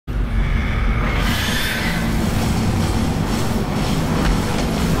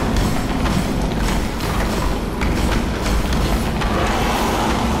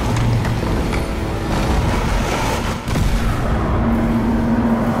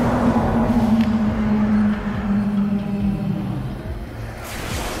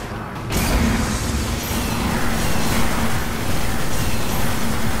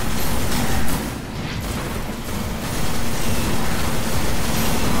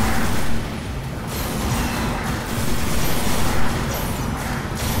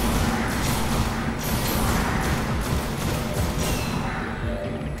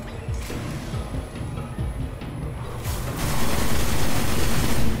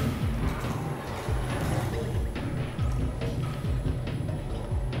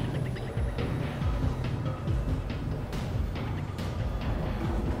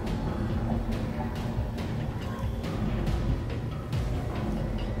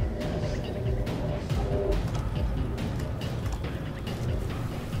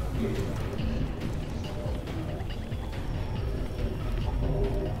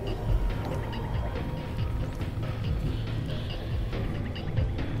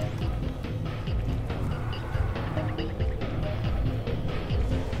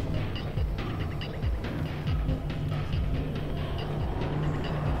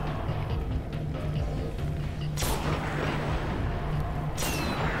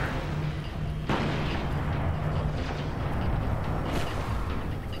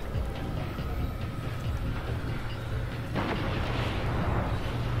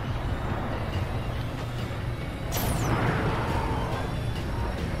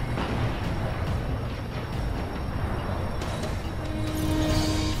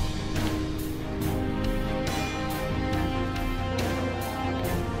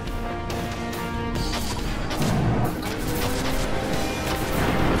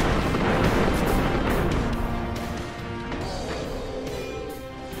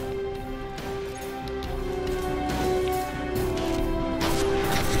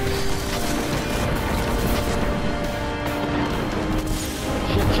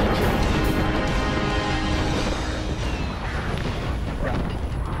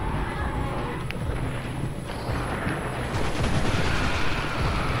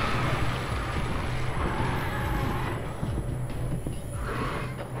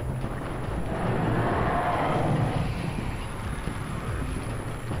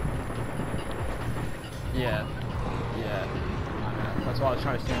I was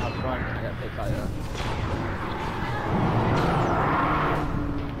trying to stand out front. I got hit by a...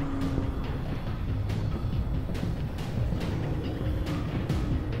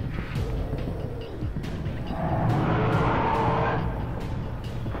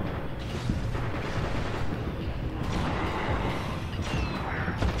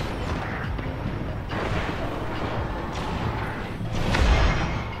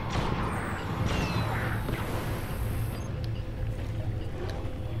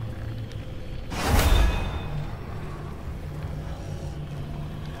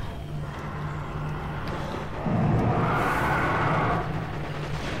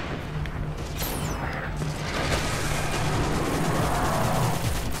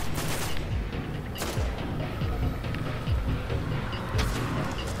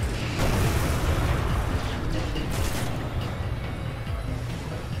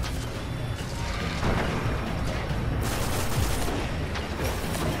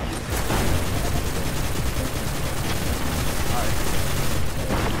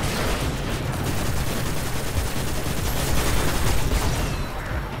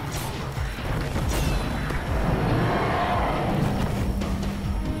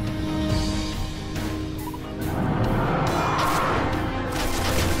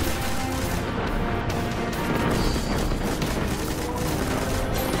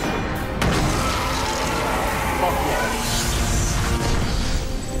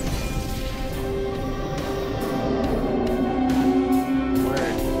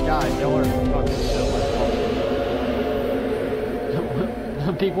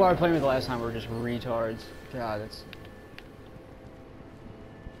 People I were playing with the last time were just retards. God,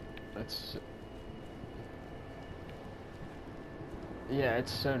 that's... Yeah,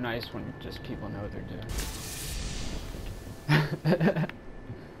 it's so nice when just people know what they're doing.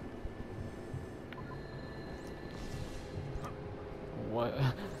 What?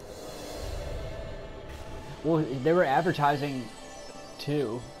 Well, they were advertising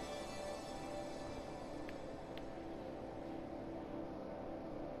too.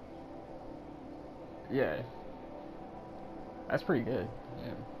 Yeah. That's pretty good.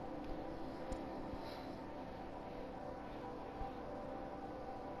 Yeah.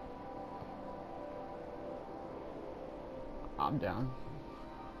 I'm down.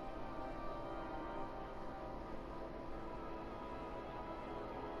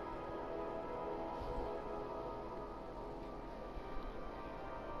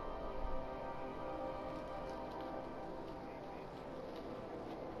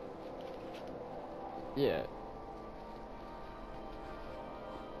 Yeah.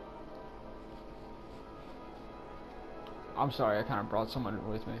 I'm sorry, I kind of brought someone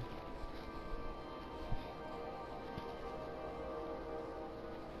with me.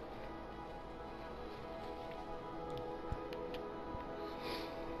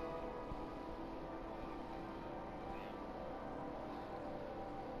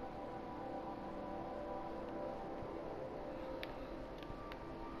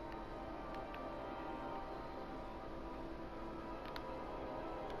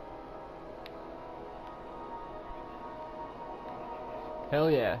 Hell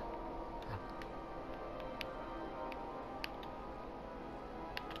yeah.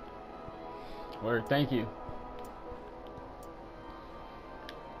 Word, thank you.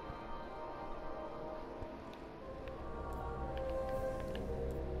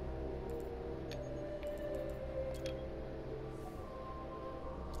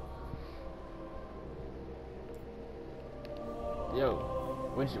 Yo,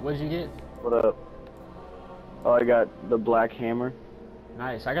 what'd you get? What up? Oh, I got the Black Hammer.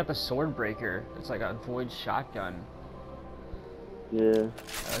 Nice. I got the Sword Breaker. It's like a void shotgun. Yeah.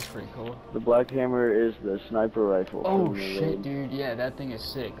 That's pretty cool. The Black Hammer is the sniper rifle. Oh shit, dude. Yeah, that thing is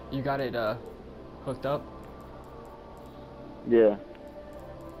sick. You got it hooked up? Yeah.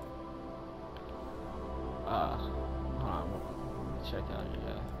 Hold on. Let me check out it.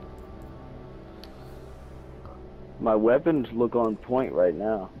 Yeah. My weapons look on point right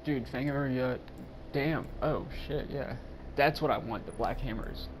now. Dude, Fangover, damn. Oh shit, yeah. That's what I want. The Black Hammer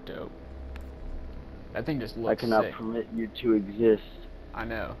is dope. That thing just looks I cannot sick. permit you to exist. I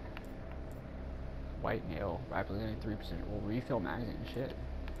know. White nail, rapidly 3%. Will refill magazine. Shit.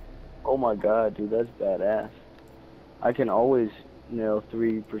 Oh my god, dude, that's badass. I can always nail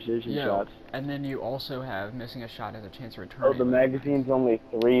 3 precision shots. And then you also have missing a shot has a chance to return it. Oh, the magazine's only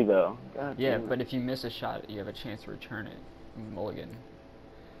 3 though. God yeah, damn. but if you miss a shot, you have a chance to return it. Mulligan.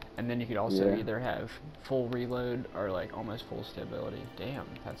 And then you could also either have full reload or like almost full stability. Damn,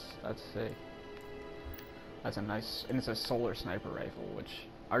 that's sick. That's a nice, and it's a solar sniper rifle, which,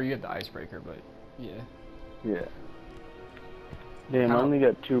 or you have the icebreaker, but yeah. Yeah. Damn, I only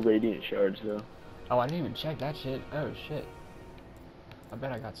got 2 radiant shards though. Oh, I didn't even check that shit. Oh shit. I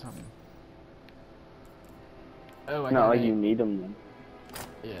bet I got something. Oh, I got Not like you need them then.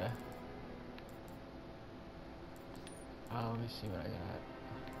 Yeah. Let me see what I got.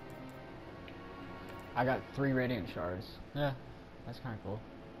 I got 3 radiant shards. Yeah, that's kind of cool.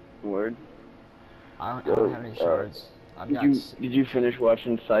 Word. I don't have any shards. Did you finish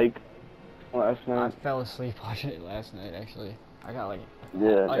watching Psych last night? I fell asleep watching it last night, actually. I got like,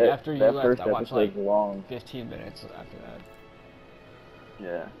 after you left, I watched like long. 15 minutes after that.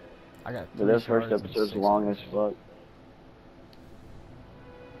 Yeah. I got 3 But that shards first episode's long as fuck.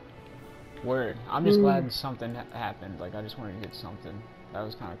 Word. I'm just glad something happened. Like, I just wanted to get something. That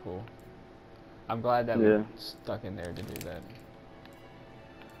was kind of cool. I'm glad that we stuck in there to do that.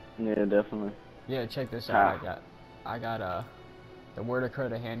 Yeah, definitely. Yeah, check this out. I got the Word of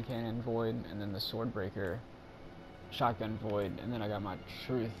Crota hand cannon void, and then the Swordbreaker shotgun void, and then I got my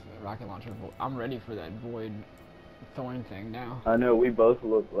Truth rocket launcher void. I'm ready for that void thorn thing now. I know, we both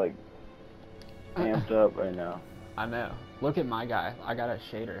look like amped up right now. I know. Look at my guy. I got a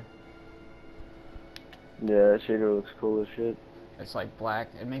shader. Yeah, that shader looks cool as shit. It's like black.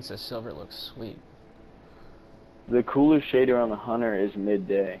 It makes the silver look sweet. The coolest shader on the Hunter is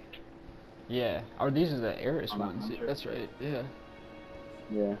midday. Yeah. Or these are the Eris ones. That's right. Yeah.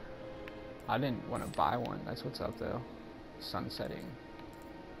 Yeah. I didn't want to buy one. That's what's up though. Sunsetting.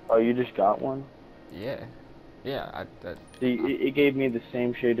 Oh, you just got one? Yeah. Yeah. See, it gave me the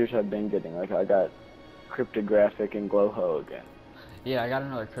same shaders I've been getting. Like I got cryptographic and glow again. Yeah, I got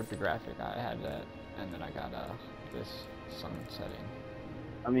another cryptographic. I had that, and then I got this sunsetting.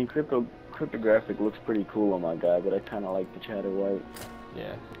 I mean, cryptographic looks pretty cool on my guy, but I kind of like the chatter white.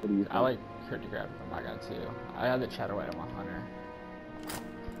 Yeah. What do you think? I like cryptographic on my guy too. I had the chatter white on my Hunter.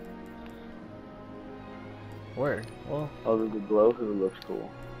 Word. Well. Oh, the glow looks cool.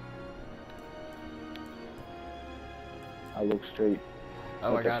 I look straight.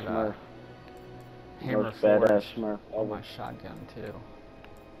 Oh, like I got Smurf. Hammer Most badass Forge Smurf on ever. my shotgun too.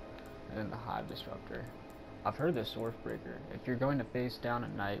 And then the Hive Disruptor. I've heard this Swordbreaker. If you're going to face down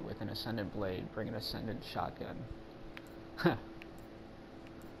at night with an Ascended Blade, bring an Ascended Shotgun.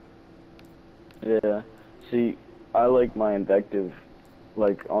 Yeah. See, I like my invective.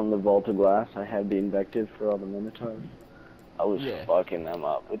 Like on the Vault of Glass, I had the invective for all the Minotaurs. I was fucking them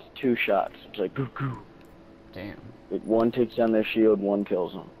up. It's 2 shots. It's like goo goo. Damn. One takes down their shield, one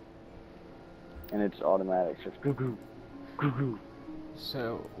kills them. And it's automatic. So it's goo goo. Goo goo.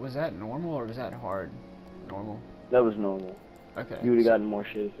 So, was that normal or was that hard? Normal? That was normal. Okay. You would have gotten more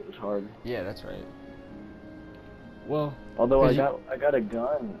shit if it was hard. Yeah, that's right. Well, although I got a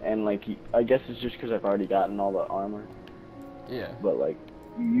gun, and like I guess it's just because I've already gotten all the armor. Yeah. But like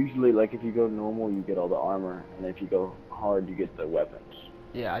usually, like if you go normal, you get all the armor, and if you go hard, you get the weapons.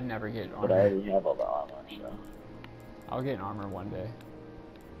 Yeah, I'd never get armor. But I already have all the armor, so. I'll get armor one day.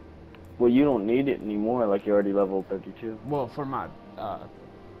 Well, you don't need it anymore. Like you're already level 32. Well, for my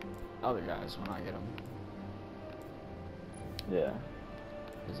other guys when I get them. Yeah.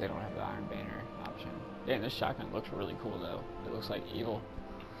 Because they don't have the Iron Banner option. Damn, this shotgun looks really cool though. It looks like evil.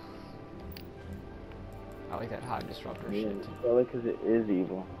 I like that Hive Disruptor shit too. Probably because it is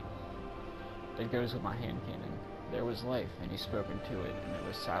evil. It goes with my hand cannon. There was life, and he spoke into it, and it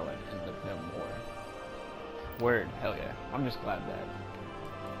was silent, and lived no more. Word, hell yeah. I'm just glad that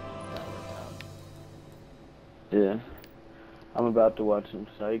worked out. Yeah. I'm about to watch some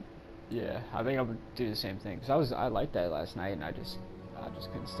Psych. Yeah, I think I would do the same thing. Cause I liked that last night, and I just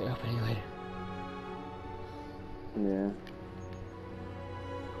couldn't stay up any later. Yeah.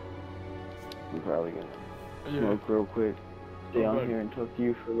 I'm probably gonna smoke real quick. Stay on here and talk to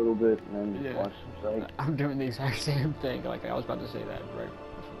you for a little bit, and then watch some Psych. I'm doing the exact same thing. Like I was about to say that right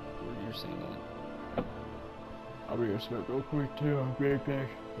when you were saying that. I'll be gonna smoke real quick too. I'll be right back.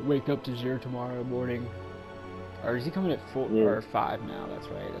 Wake up to Zero tomorrow morning. Or is he coming at 4 or 5 now? That's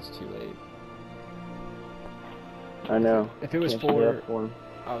right. That's too late. I know. If it was 4,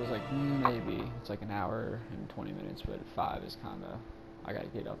 I was like maybe it's like an hour and 20 minutes, but 5 is kind of. I gotta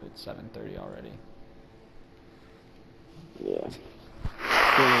get up at 7:30 already. Yeah.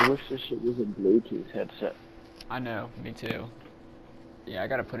 I wish this shit was a Bluetooth headset. I know. Me too. Yeah, I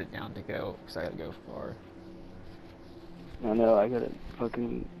gotta put it down to go because I gotta go far. I know. I gotta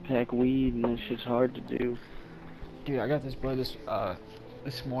fucking pack weed, and this shit's hard to do. Dude, I got this blow this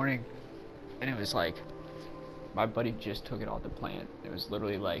morning, and it was like, my buddy just took it off the plant. It was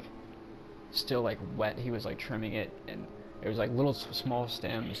literally like, still like wet. He was like trimming it, and it was like little small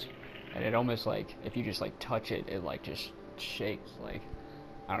stems, and it almost like, if you just like touch it, it like just shakes. Like,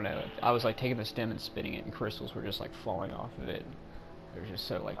 I don't know. I was like taking the stem and spinning it, and crystals were just like falling off of it. They're just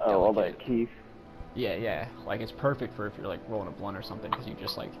so like oh, all delicate. that teeth. Yeah, yeah. Like it's perfect for if you're like rolling a blunt or something, because you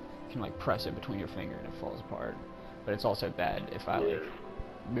just like can like press it between your finger and it falls apart. But it's also bad if I like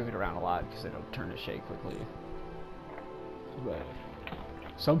move it around a lot, because it'll turn to shake quickly. But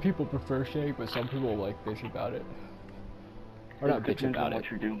some people prefer shake, but some people like bitch about it. Or not bitch about it. What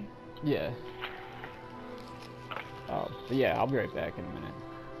you're doing. Yeah. But yeah, I'll be right back in a minute.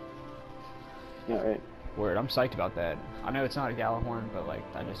 Alright. Word, I'm psyched about that. I know it's not a Gjallarhorn, but like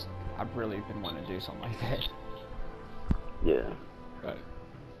I've really been wanting to do something like that. Yeah. But